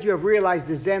grant that you have realized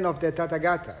the Zen of the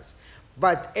Tathagatas,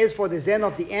 but as for the Zen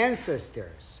of the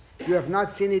ancestors, you have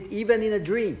not seen it even in a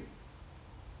dream.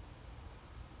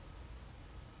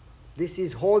 This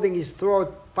is holding his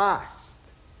throat fast,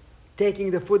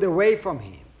 taking the food away from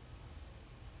him.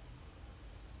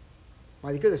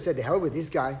 Well, he could have said, the hell with this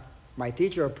guy. My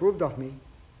teacher approved of me.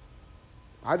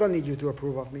 I don't need you to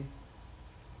approve of me.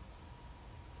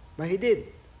 But he didn't.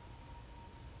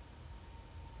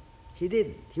 He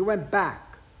didn't. He went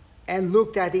back and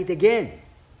looked at it again.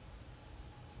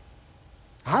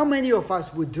 How many of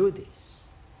us would do this?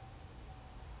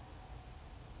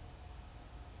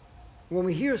 When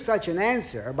we hear such an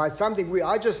answer about something,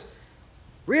 I just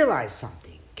realized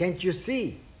something. Can't you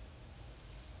see?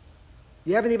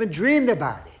 You haven't even dreamed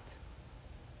about it.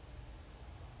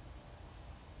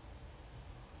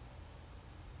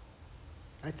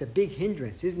 That's a big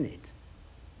hindrance, isn't it?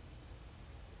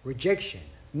 Rejection,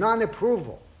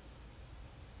 non-approval.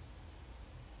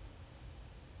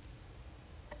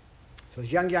 So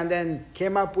Zhang Jian then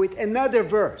came up with another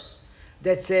verse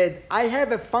that said, I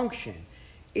have a function.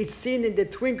 It's seen in the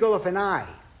twinkle of an eye.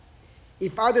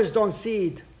 If others don't see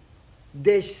it,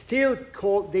 they still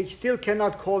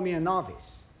cannot call me a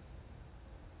novice.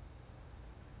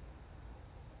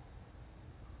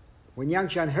 When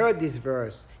Yangshan heard this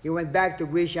verse, he went back to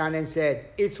Guishan and said,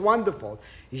 it's wonderful.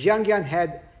 Zhang Jian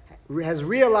has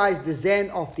realized the Zen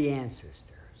of the ancestors.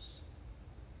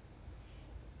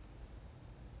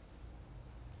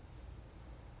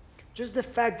 Just the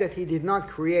fact that he did not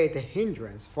create a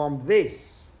hindrance from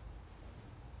this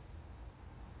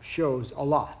shows a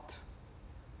lot.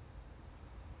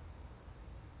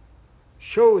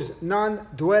 Shows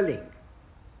non-dwelling.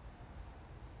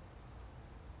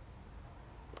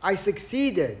 I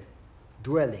succeeded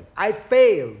dwelling. I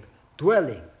failed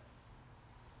dwelling.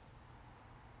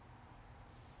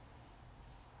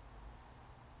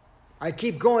 I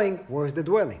keep going, where's the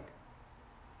dwelling?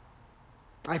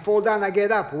 I fall down, I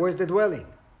get up, where's the dwelling?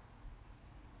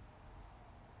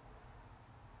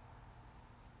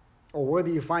 Or where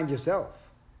do you find yourself?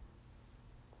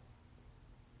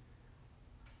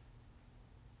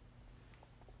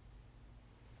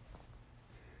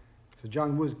 So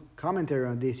John Woo's commentary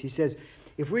on this, he says,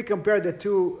 if we compare the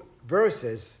two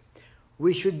verses,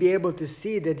 we should be able to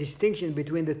see the distinction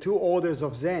between the two orders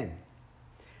of Zen.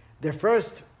 The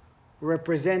first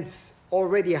represents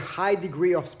already a high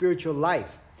degree of spiritual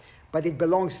life, but it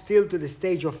belongs still to the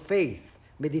stage of faith,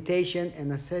 meditation,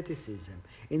 and asceticism,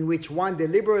 in which one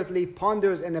deliberately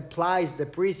ponders and applies the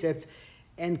precepts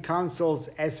and counsels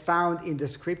as found in the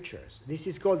scriptures. This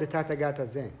is called the Tathagata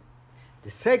Zen.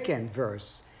 The second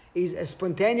verse is a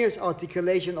spontaneous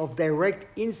articulation of direct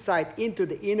insight into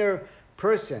the inner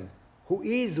person, who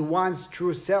is one's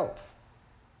true self.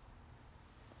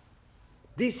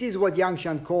 This is what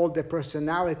Yangshan called the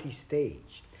personality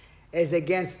stage, as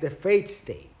against the faith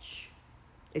stage,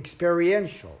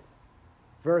 experiential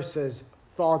versus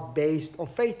thought-based or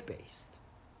faith-based.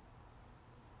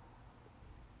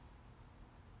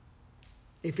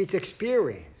 If it's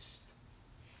experienced,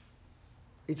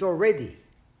 it's already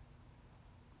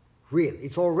real.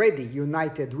 It's already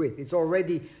united with. It's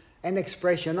already an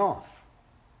expression of.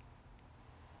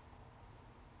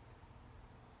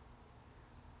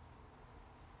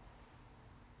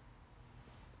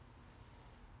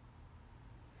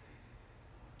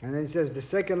 And then it says, the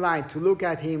second line, to look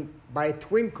at him by a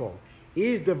twinkle,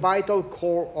 is the vital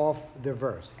core of the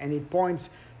verse. And it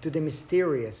points to the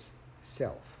mysterious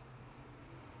self.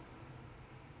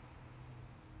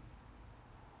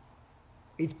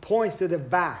 It points to the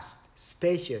vast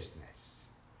spaciousness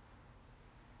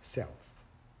self,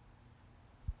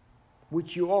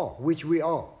 which you are, which we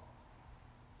are.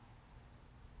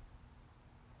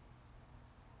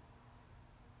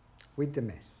 With the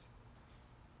mess.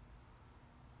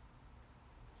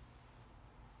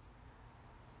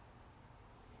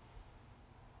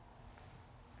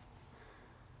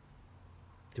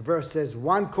 The verse says,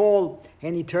 one call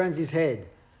and he turns his head.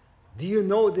 Do you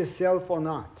know the self or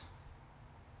not?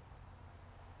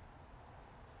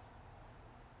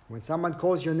 When someone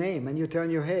calls your name and you turn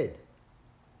your head,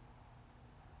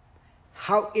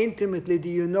 how intimately do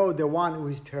you know the one who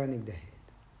is turning the head?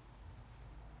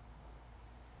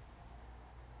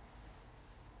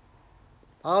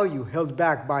 Are you held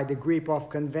back by the grip of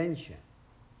convention?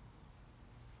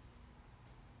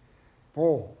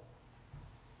 Or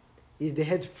is the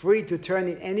head free to turn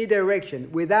in any direction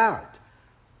without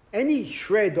any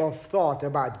shred of thought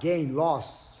about gain,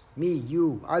 loss, me,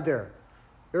 you, other,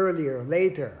 earlier,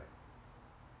 later?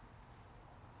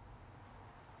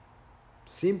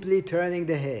 Simply turning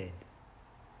the head.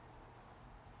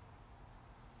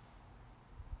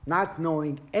 Not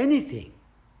knowing anything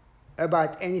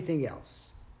about anything else.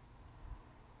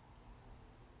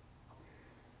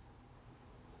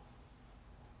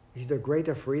 Is there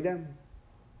greater freedom?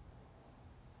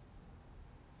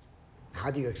 How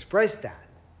do you express that?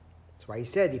 That's why he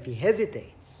said, if he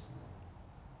hesitates,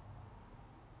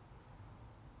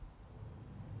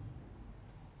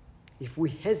 if we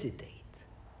hesitate,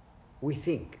 we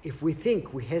think. If we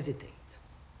think, we hesitate.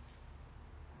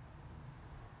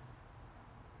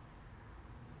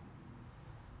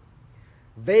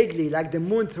 Vaguely, like the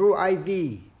moon through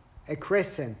IV, a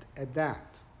crescent at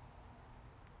that.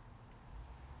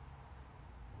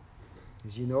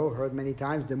 As you know, heard many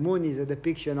times, the moon is a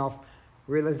depiction of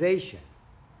realization.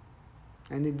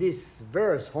 And in this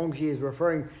verse, Hongzhi is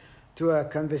referring to a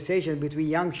conversation between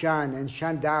Yangshan and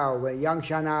Shandao, where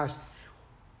Yangshan asked,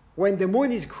 when the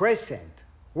moon is crescent,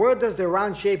 where does the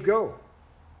round shape go?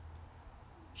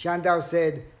 Shandao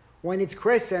said, when it's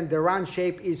crescent, the round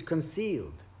shape is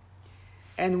concealed.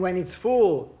 And when it's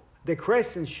full, the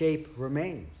crescent shape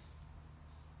remains.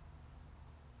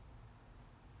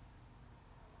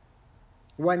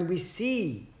 When we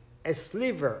see a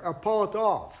sliver, a part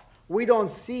of, we don't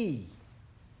see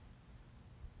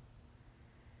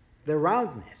the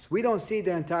roundness. We don't see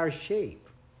the entire shape.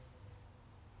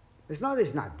 It's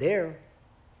not there.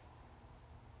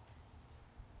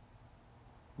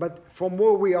 But from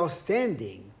where we are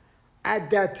standing, at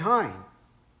that time,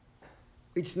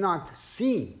 it's not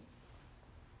seen.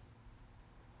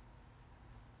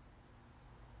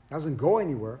 It doesn't go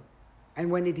anywhere.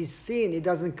 And when it is seen, it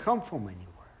doesn't come from anywhere.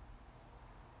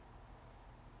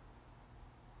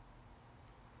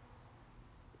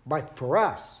 But for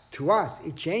us, to us,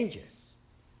 it changes.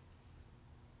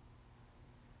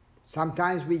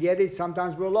 Sometimes we get it,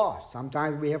 sometimes we're lost.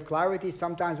 Sometimes we have clarity,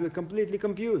 sometimes we're completely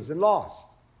confused and lost.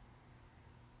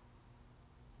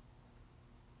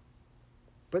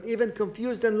 But even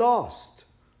confused and lost,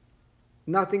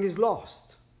 nothing is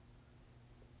lost.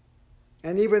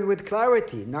 And even with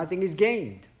clarity, nothing is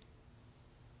gained.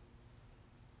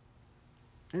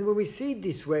 And when we see it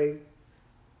this way,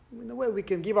 in a way we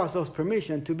can give ourselves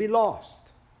permission to be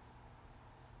lost,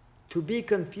 to be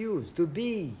confused, to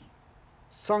be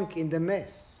sunk in the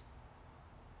mess.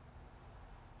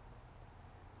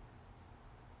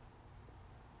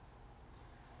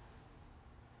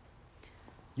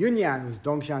 Yunyan, who's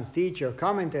Dongshan's teacher,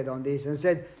 commented on this and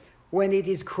said, When it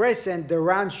is crescent, the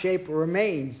round shape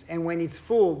remains, and when it's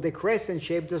full, the crescent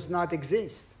shape does not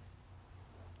exist.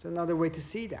 It's another way to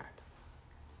see that.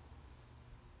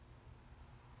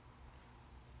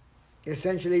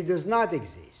 Essentially, it does not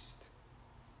exist.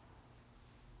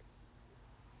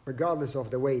 Regardless of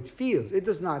the way it feels, it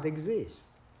does not exist.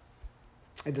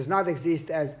 It does not exist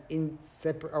as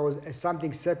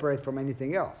something separate from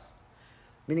anything else.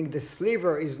 Meaning the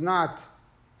sliver is not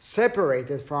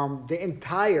separated from the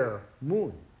entire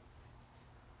moon.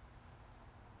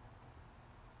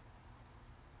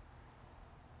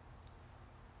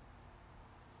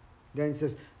 Then it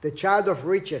says, the child of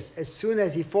riches, as soon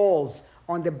as he falls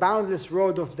on the boundless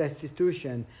road of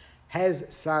destitution,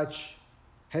 has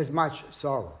much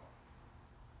sorrow.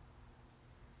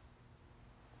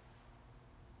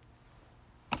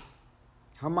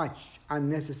 How much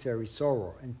unnecessary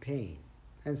sorrow and pain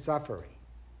and suffering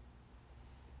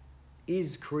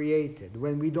is created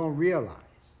when we don't realize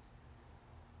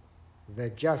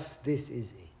that just this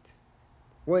is it.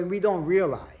 When we don't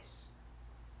realize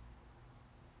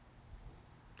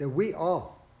that we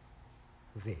are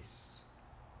this.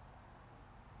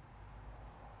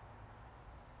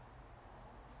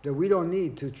 That we don't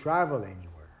need to travel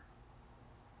anywhere.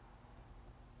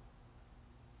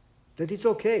 That it's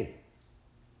okay.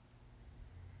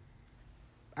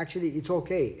 Actually, it's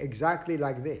okay exactly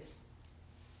like this.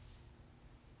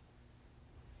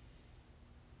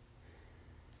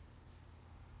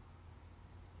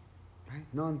 Right?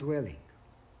 Non-dwelling.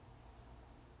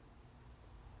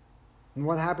 And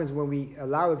what happens when we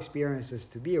allow experiences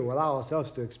to be, or allow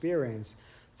ourselves to experience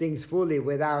things fully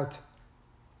without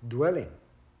dwelling?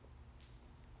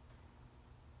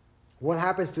 What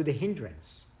happens to the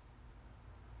hindrance?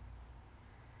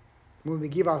 When we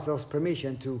give ourselves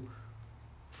permission to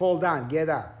fall down, get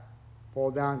up.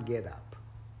 Fall down, get up.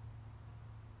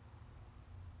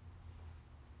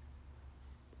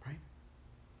 Right?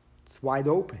 It's wide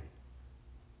open.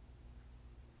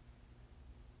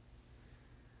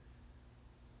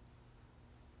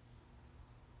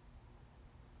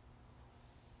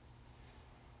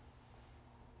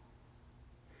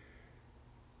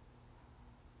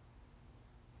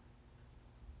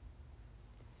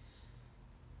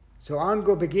 So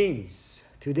Ango begins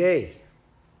today.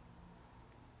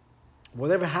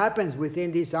 Whatever happens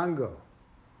within this Ango,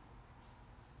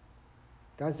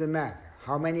 doesn't matter.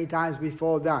 How many times we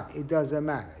fall down, it doesn't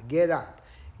matter. Get up.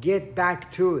 Get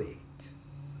back to it.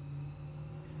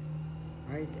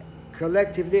 Right?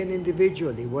 Collectively and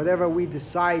individually, whatever you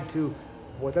decided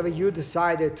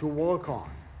to work on,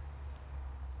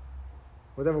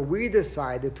 whatever we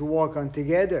decided to work on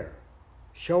together,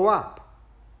 show up.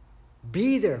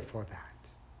 Be there for that.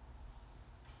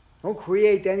 Don't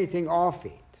create anything off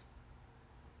it.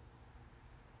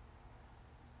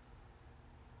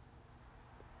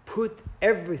 Put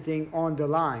everything on the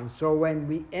line so when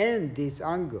we end this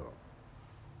Ango,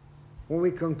 when we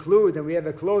conclude and we have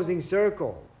a closing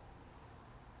circle,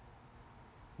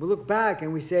 we look back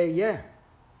and we say, yeah,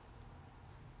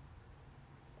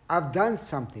 I've done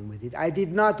something with it. I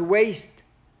did not waste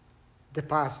the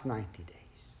past 90 days.